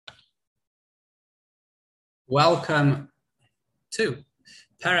Welcome to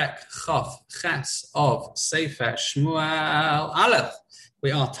Perek Chof Ches of Sefer Shmuel Aleph.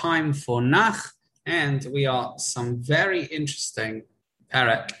 We are time for Nach, and we are some very interesting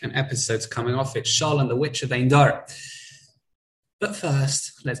Perek and episodes coming off it. Shaul and the Witch of Ein Dor. But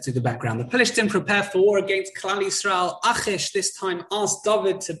first, let's do the background. The Pelishtim prepare for war against Klal Yisrael. Achish this time asked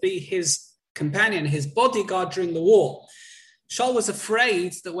David to be his companion, his bodyguard during the war. Shaul was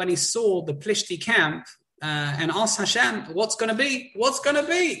afraid that when he saw the Plishti camp, and asked Hashem, what's going to be? What's going to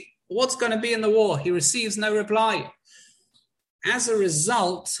be? What's going to be in the war? He receives no reply. As a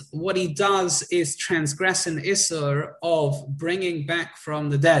result, what he does is transgress an Isur of bringing back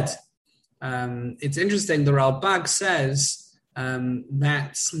from the dead. It's interesting, the Ralbag says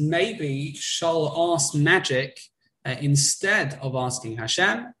that maybe Shaul asked magic instead of asking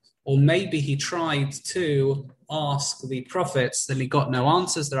Hashem, or maybe he tried to ask the prophets that he got no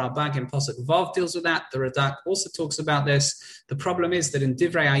answers. The Ralbag in Pasuk Vav deals with that. The Radak also talks about this. The problem is that in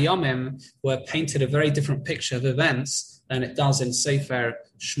Divrei Hayomim were painted a very different picture of events than it does in Sefer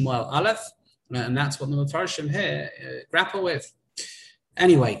Shmuel Aleph, and that's what the Mefarshim here grapple with.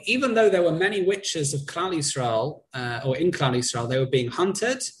 Anyway, even though there were many witches of Klal Yisrael, or in Klal Yisrael, they were being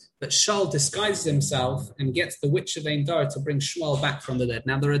hunted, but Shaul disguises himself and gets the witch of Ein Dor to bring Shmuel back from the dead.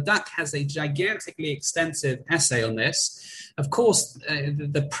 Now, the Radak has a gigantically extensive essay on this. Of course,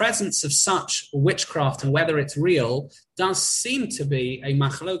 the presence of such witchcraft and whether it's real does seem to be a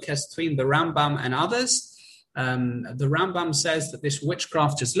machlokes between the Rambam and others. The Rambam says that this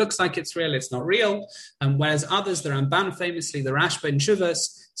witchcraft just looks like it's real, it's not real. Whereas others, the Ramban famously, the Rashba in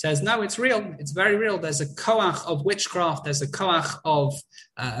Shuvas, says, no, it's real, it's very real. There's a koach of witchcraft, there's a koach of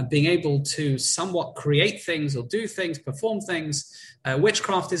being able to somewhat create things or do things, perform things.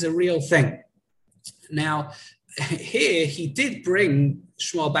 Witchcraft is a real thing. Now, here he did bring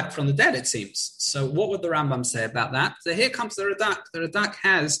Shmuel back from the dead, it seems. So what would the Rambam say about that? So here comes the Radak. The Radak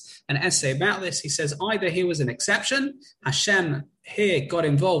has an essay about this. He says either here was an exception, Hashem here got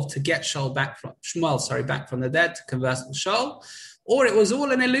involved to get Shmuel back from the dead to converse with Shaul, or it was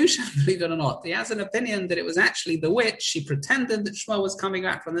all an illusion, believe it or not. He has an opinion that it was actually the witch. She pretended that Shmuel was coming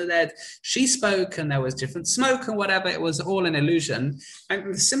back from the dead. She spoke and there was different smoke and whatever. It was all an illusion.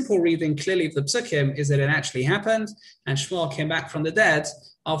 And the simple reading clearly of the Psukim is that it actually happened and Shmuel came back from the dead.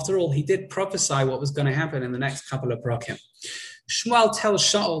 After all, he did prophesy what was going to happen in the next couple of Prakim. Shmuel tells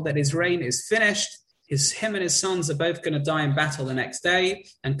Shaul that his reign is finished. Him and his sons are both going to die in battle the next day,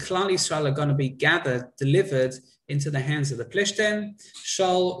 and Klal Yisrael are going to be delivered into the hands of the Plishtim.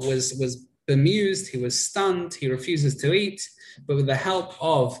 Shaul was bemused, he was stunned, he refuses to eat, but with the help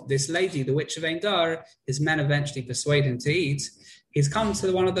of this lady, the witch of Ein Dor, his men eventually persuade him to eat. He's come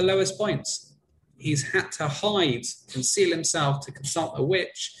to one of the lowest points. He's had to hide, conceal himself to consult a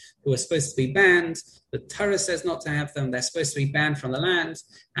witch who are supposed to be banned. The Torah says not to have them. They're supposed to be banned from the land.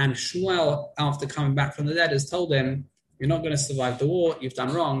 And Shmuel, after coming back from the dead, has told him, you're not going to survive the war. You've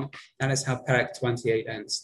done wrong. That is how Perek 28 ends.